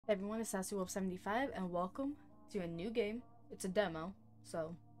Everyone, it's SassyWolf75 and welcome to a new game. It's a demo,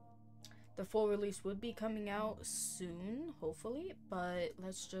 so the full release would be coming out soon, hopefully, but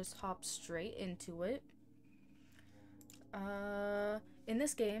let's just hop straight into it. In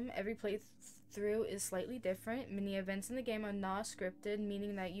this game, every playthrough is slightly different. Many events in the game are not scripted,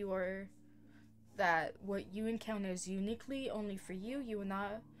 meaning that what you encounter is uniquely only for you. You will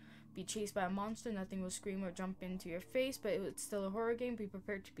not be chased by a monster, nothing will scream or jump into your face, but it's still a horror game. Be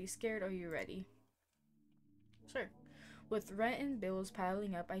prepared to be scared. Are you ready? Sure. With rent and bills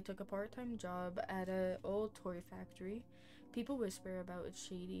piling up, I took a part-time job at an old toy factory. People whisper about its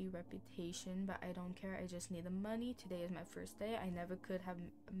shady reputation, but I don't care. I just need the money. Today is my first day. I never could have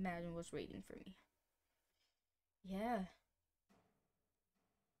imagined what's waiting for me. Yeah.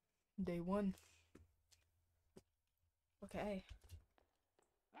 Day one. Okay.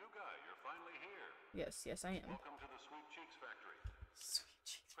 New guy, you're finally here. Yes, I am. Welcome to the Sweet Cheeks factory. Sweet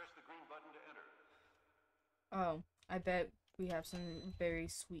cheeks. Press the green button to enter. Oh, I bet we have some very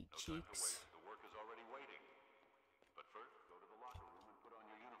sweet No time to cheeks. wait. The work is already waiting. But first, go to the locker room and put on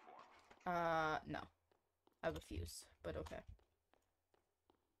your uniform. No. I refuse, but okay.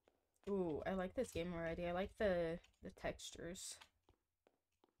 Ooh, I like this game already. I like the textures.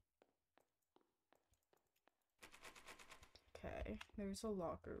 Okay, there's a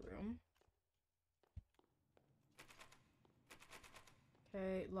locker room.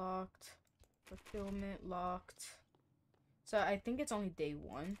 Okay, locked. Fulfillment locked. So I think it's only day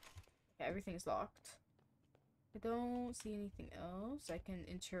one. Okay, everything's locked. I don't see anything else I can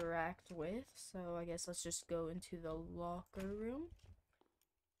interact with, so I guess let's just go into the locker room.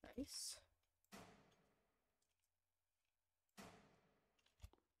 Nice.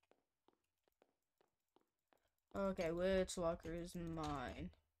 Okay, which locker is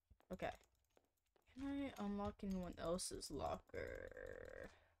mine? Okay. Can I unlock anyone else's locker?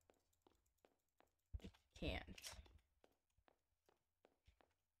 I can't.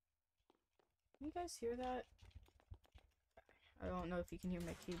 Can you guys hear that? I don't know if you can hear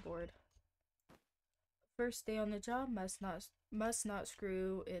my keyboard. First day on the job, must not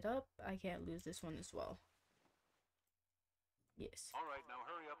screw it up. I can't lose this one as well. Yes. All right, now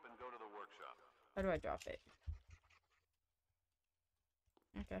hurry up and go to the workshop. How do I drop it?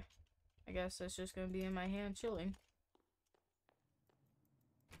 Okay. I guess it's just gonna be in my hand chilling.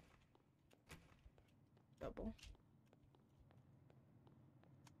 Double.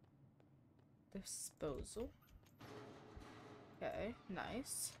 Disposal. Okay,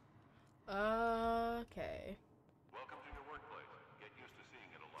 nice. Okay. Welcome to your workplace. Get used to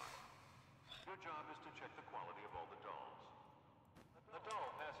seeing it a lot. Your job is to check the quality of all the dolls. A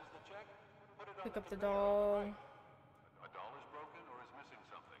doll passes the check. Put it on Pick the up the conveyor on the doll. right. A doll is broken or is missing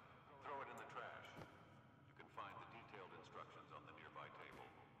something. Throw it in the trash. You can find the detailed instructions on the nearby table.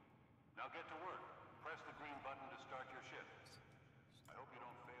 Now get to work. Press the green button to start your shift. I hope you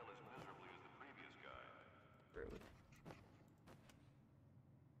don't fail as miserably as the previous guy. Rude.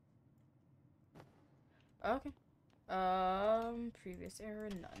 Okay. Previous error,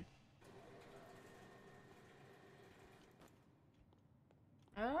 none.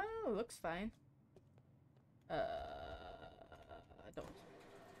 Oh, looks fine. I don't.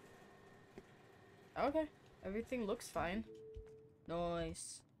 Okay. Everything looks fine.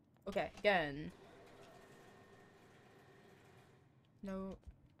 Nice. Okay, again. No.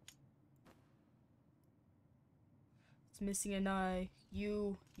 It's missing an eye.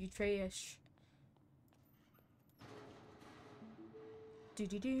 You trash.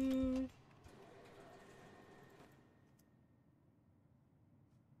 Do.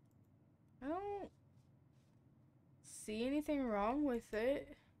 I don't see anything wrong with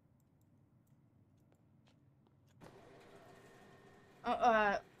it.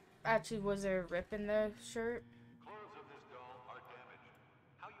 Actually, was there a rip in the shirt? Clothes of this doll are damaged.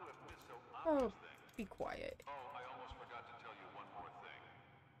 How you have missed so Oh, obvious thing. be quiet. Oh, I almost forgot to tell you one more thing.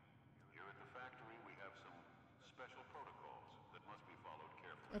 Here at the factory, we have some special protocols that must be followed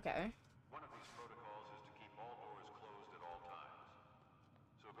carefully. Okay. One of these protocols is to keep all doors closed at all times.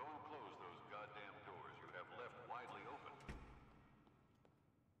 So go and close those goddamn doors you have left widely open.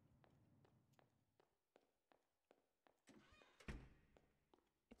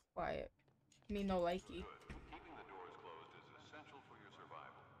 Quiet. Me no likey. Good. Keeping the doors closed is essential for your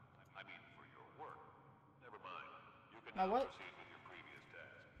survival. I mean, for your work. Never mind. You can My now what? proceed with your previous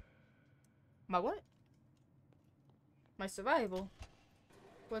task. My what? My survival.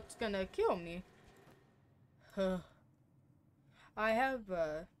 What's gonna kill me? Huh. I have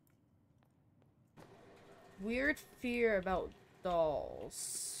a weird fear about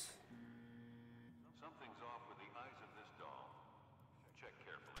dolls. Something's off with the eyes of this doll. Check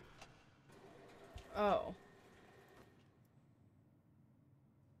carefully. Oh.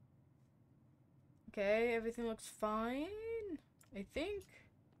 Okay, everything looks fine. I think.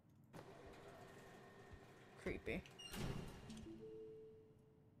 Creepy.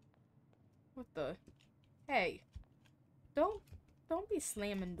 What the? Hey. Don't don't be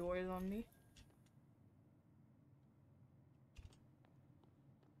slamming doors on me.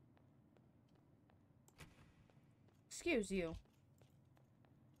 Excuse you.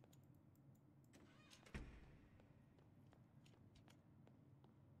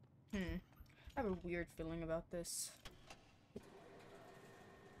 I have a weird feeling about this.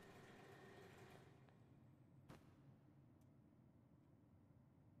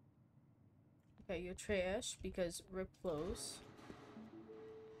 Okay, you're trash because rip clothes.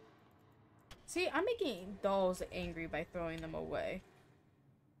 See, I'm making dolls angry by throwing them away.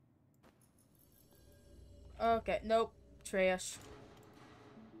 Okay, nope. Trash.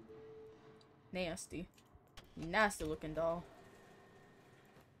 Nasty. Nasty looking doll.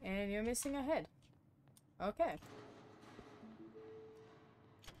 And you're missing a head. Okay.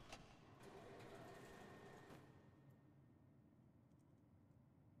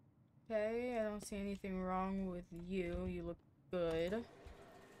 Okay, I don't see anything wrong with you. You look good.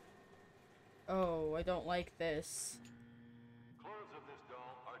 Oh, I don't like this. Clothes of this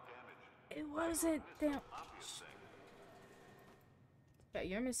doll are damaged. It wasn't damn. Obvious thing. Okay,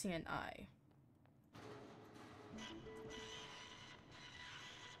 you're missing an eye.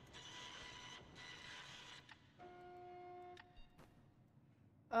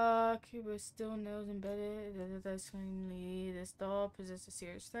 Cuba still knows embedded. This doll possesses a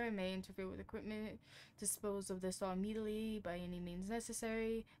serious threat and may interfere with equipment. Dispose of this doll immediately by any means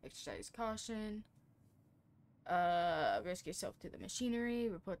necessary. Exercise caution. Risk yourself to the machinery.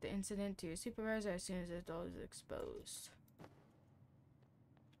 Report the incident to your supervisor as soon as the doll is exposed.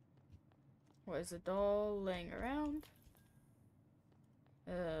 What is the doll laying around?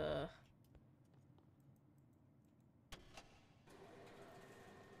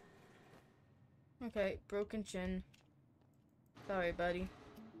 Okay, broken chin. Sorry, buddy.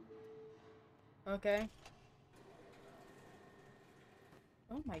 Okay.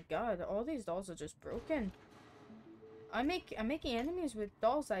 Oh my god, all these dolls are just broken. I'm making enemies with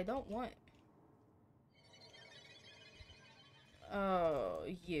dolls I don't want. Oh,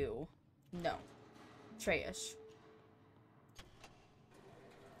 you. No. Trash.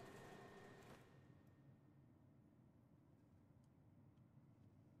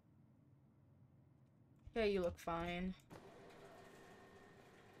 Yeah, you look fine.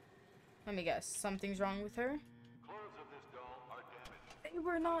 Let me guess. Something's wrong with her? Clothes of this doll are damaged. They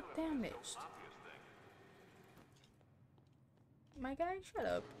were not damaged. Obvious thing. My guy, shut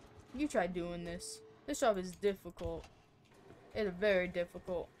up. You tried doing this. This job is difficult. It's very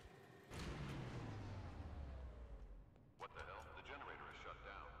difficult. What the hell? The generator is shut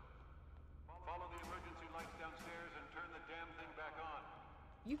down. Follow the emergency lights downstairs and turn the damn thing back on.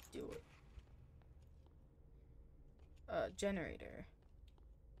 You do it. Generator.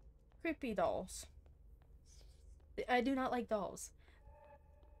 Creepy dolls. I do not like dolls.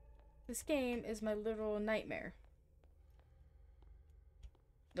 This game is my literal nightmare.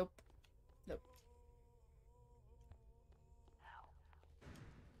 Nope. Nope.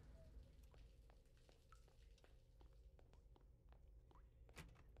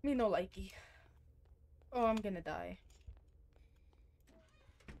 Me no likey. Oh, I'm gonna die.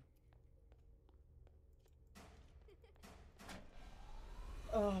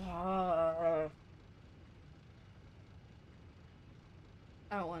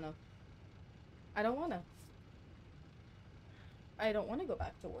 I don't wanna. I don't wanna. I don't wanna go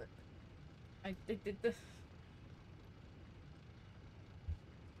back to work. I did this.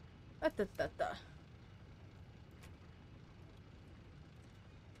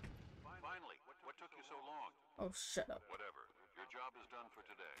 Finally, what took you so long? Oh, shut up. Whatever. Your job is done for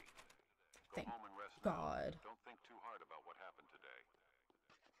today. Go Thank home and rest God. now. Don't think too hard about what happened today.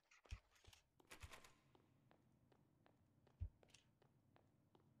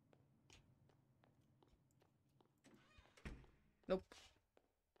 Nope.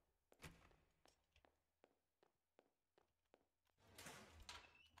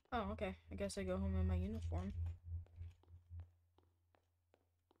 Oh, okay. I guess I go home in my uniform.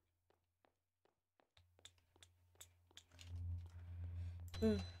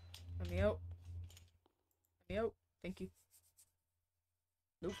 Let me out. Let me out. Thank you.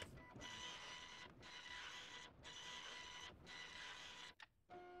 Nope.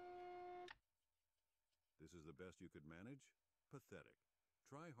 This is the best you could manage? Pathetic.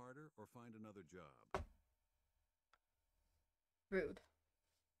 Try harder or find another job. Rude.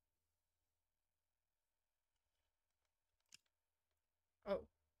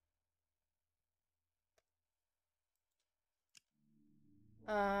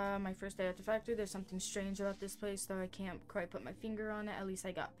 My first day at the factory, there's something strange about this place, though I can't quite put my finger on it. At least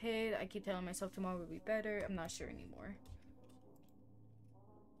I got paid. I keep telling myself tomorrow will be better. I'm not sure anymore.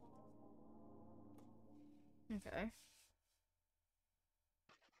 Okay.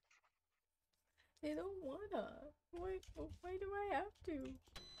 They don't wanna. Why do I have to?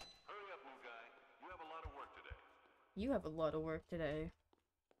 Hurry up, new guy. You have a lot of work today. You have a lot of work today.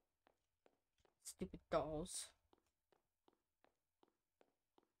 Stupid dolls.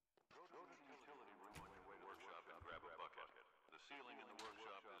 Go to the utility room on your way to the workshop and grab a bucket. The ceiling in the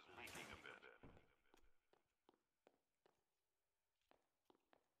workshop is leaking a bit.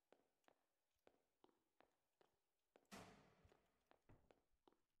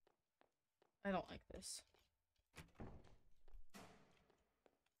 I don't like this.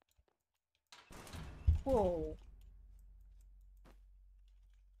 Whoa.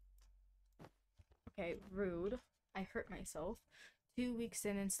 Okay, rude. I hurt myself. 2 weeks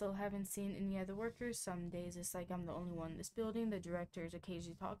in and still haven't seen any other workers. Some days it's like I'm the only one in this building. The director is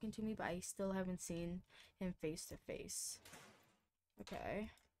occasionally talking to me, but I still haven't seen him face to face. Okay.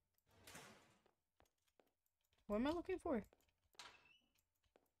 What am I looking for?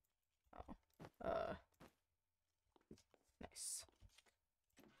 Oh. Nice.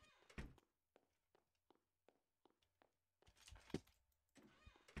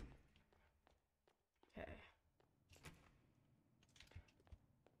 Okay.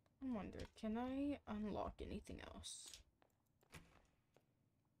 I wonder, can I unlock anything else?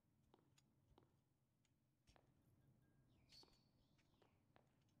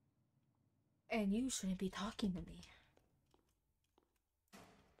 And you shouldn't be talking to me.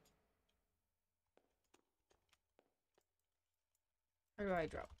 How do I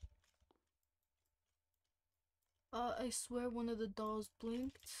drop? I swear one of the dolls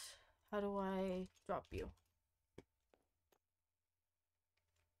blinked. How do I drop you?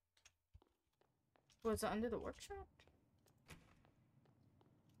 Was it under the workshop?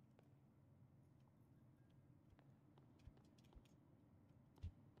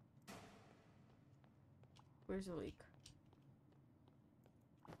 Where's the leak?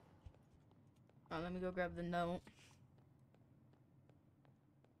 Oh, let me go grab the note.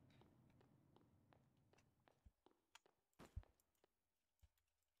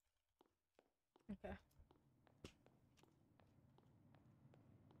 Okay.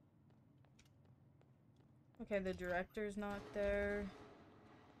 Okay, the director's not there.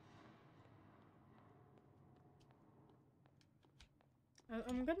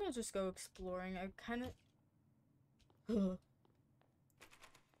 I'm gonna just go exploring. I kind of... Okay.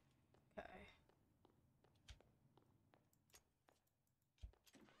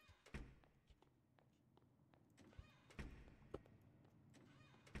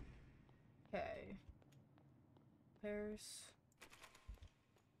 Okay. There's...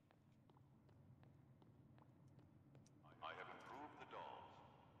 I have improved the dolls.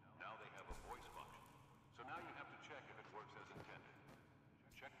 Now they have a voice function. So now you have to check if it works as intended.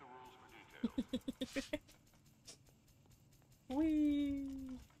 Check the rules for details.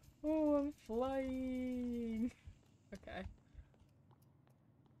 Whee! Oh, I'm flying! Okay.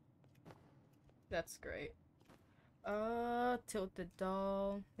 That's great. Tilt the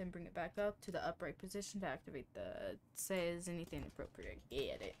doll, then bring it back up to the upright position to activate the says anything appropriate.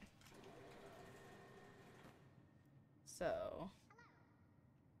 Get it. So.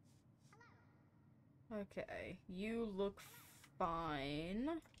 Okay, you look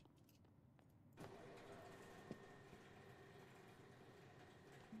fine.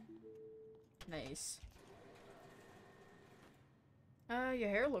 Nice. Your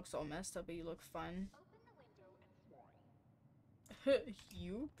hair looks all messed up, but you look fun.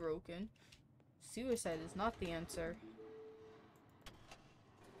 You broken. Suicide is not the answer.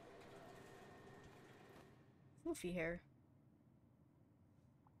 Floofy hair.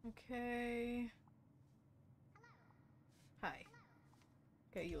 Okay. Hi.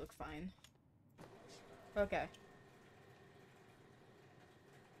 Okay, you look fine. Okay.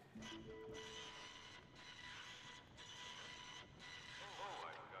 Oh,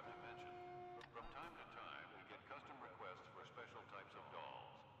 I forgot to mention. From time to time, we get custom requests for special types of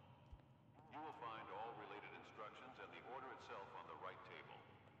dolls. You will find all related instructions and the order itself on the right table.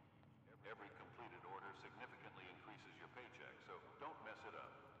 Every completed order significantly increases your paycheck, so don't mess it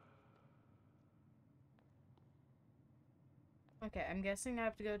up. Okay, I'm guessing I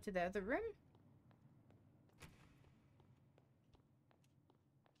have to go to the other room?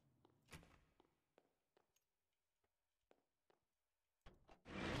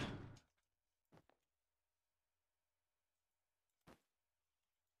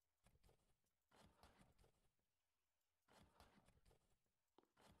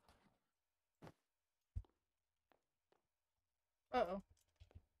 Uh-oh.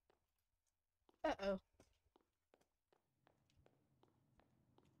 Uh-oh.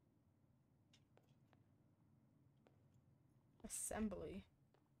 Assembly.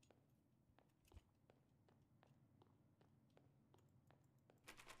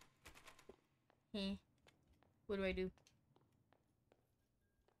 Hmm. What do I do?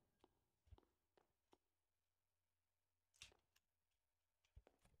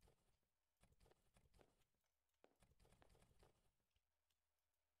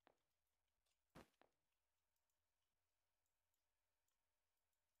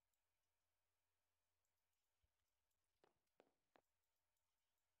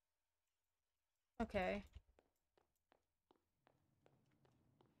 Okay.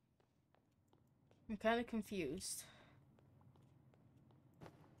 I'm kind of confused.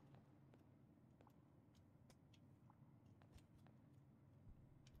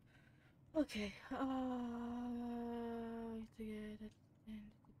 Okay. To get it.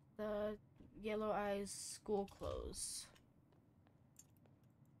 The yellow eyes school clothes.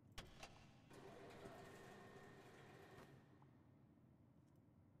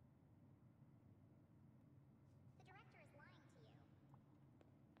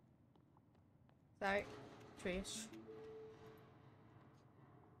 Sorry. Trish.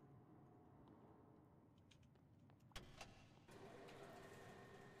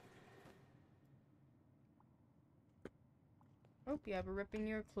 Hope you have a rip in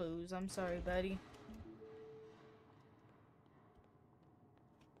your clothes. I'm sorry, buddy.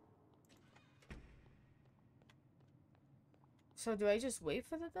 So do I just wait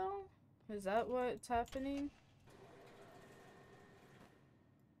for the doll? Is that what's happening?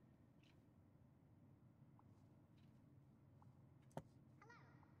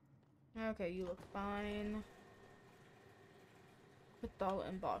 Okay, you look fine. Put doll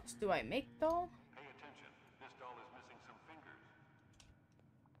in box. Do I make doll? Pay attention. This doll is missing some fingers.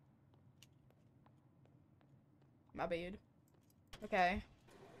 My bad. Okay.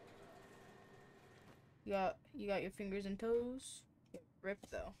 You got your fingers and toes? Get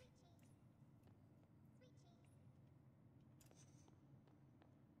ripped though.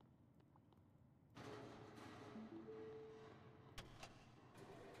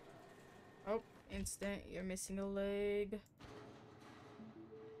 Oh, instant. You're missing a leg.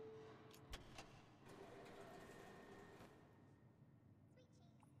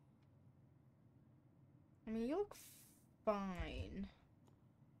 I mean, you look fine.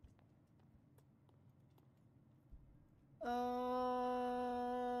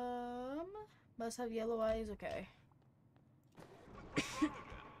 Must have yellow eyes. Okay. What's wrong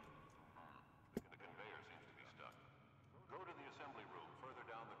again? The conveyor seems to be stuck. Go to the assembly room further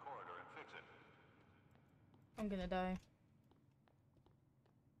down the corridor and fix it. I'm gonna die.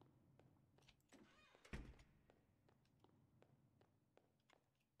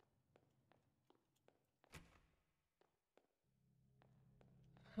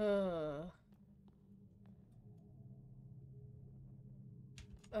 Uh.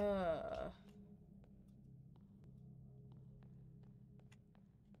 Uh.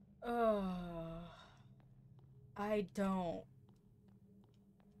 Uh. I don't.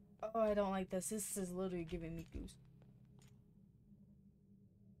 Oh, I don't like this. This is literally giving me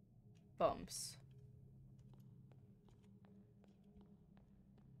goosebumps.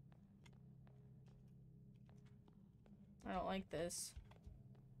 I don't like this.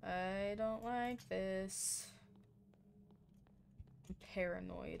 I don't like this. I'm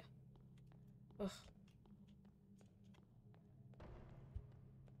paranoid. Ugh.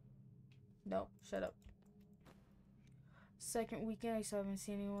 Nope, shut up. Second weekend, I still haven't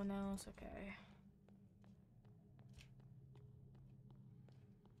seen anyone else. Okay.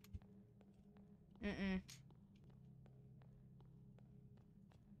 Mm-mm.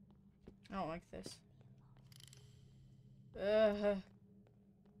 I don't like this. Ugh.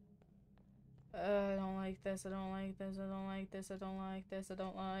 I don't like this. I don't like this. I don't like this. I don't like this. I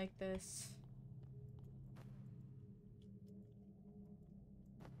don't like this.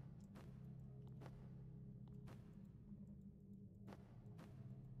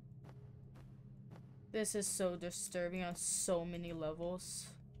 This is so disturbing on so many levels.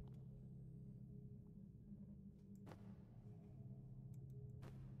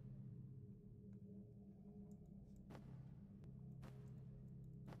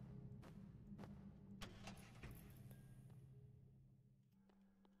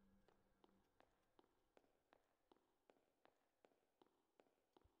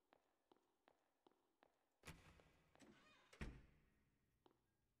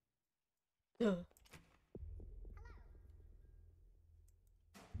 Ugh.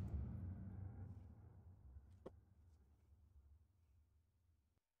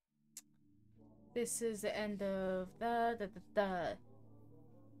 This is the end of the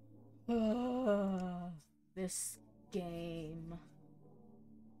this game.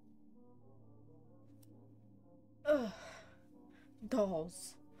 Ugh.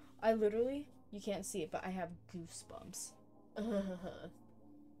 Dolls. I literally, you can't see it, but I have goosebumps. Ugh.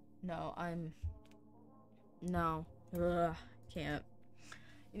 No, no. Ugh, can't.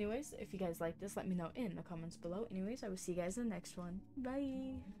 Anyways, if you guys like this, let me know in the comments below. Anyways, I will see you guys in the next one.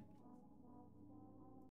 Bye.